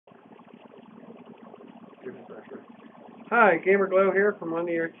Hi, Gamer Glow here from On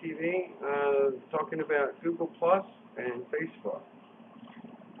the Air TV, talking about Google Plus and Facebook.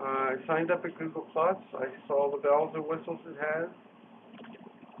 I signed up at Google Plus. I saw the bells and whistles it has.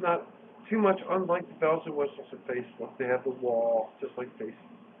 Not too much unlike the bells and whistles at Facebook. They have the wall, just like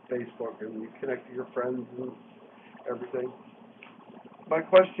Facebook, and you connect to your friends and everything. My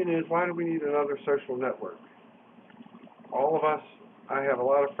question is, why do we need another social network? All of us, I have a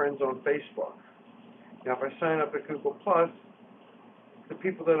lot of friends on Facebook. Now, if I sign up at Google Plus, the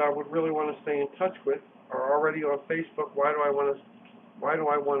people that I would really want to stay in touch with are already on Facebook. Why do I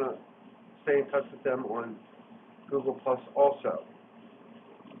want to stay in touch with them on Google Plus also?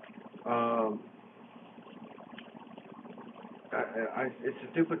 It's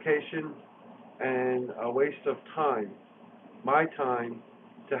a duplication and a waste of time, my time,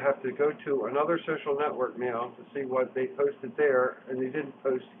 to have to go to another social network now to see what they posted there, and they didn't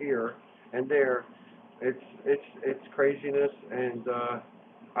post here and there. It's craziness, and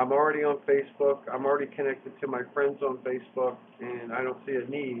I'm already on Facebook. I'm already connected to my friends on Facebook, and I don't see a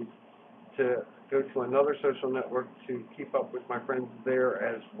need to go to another social network to keep up with my friends there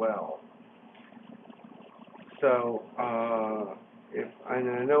as well. So, and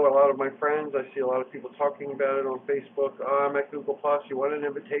I know a lot of my friends, I see a lot of people talking about it on Facebook. Oh, I'm at Google Plus, you want an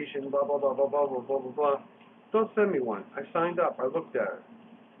invitation, blah, blah, blah, blah, blah, blah, blah, blah, blah. Don't send me one. I signed up. I looked at it.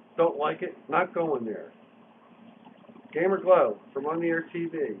 Don't like it, not going there. Gamer Glow from On the Air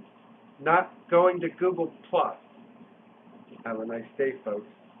TV. Not going to Google Plus. Have a nice day, folks.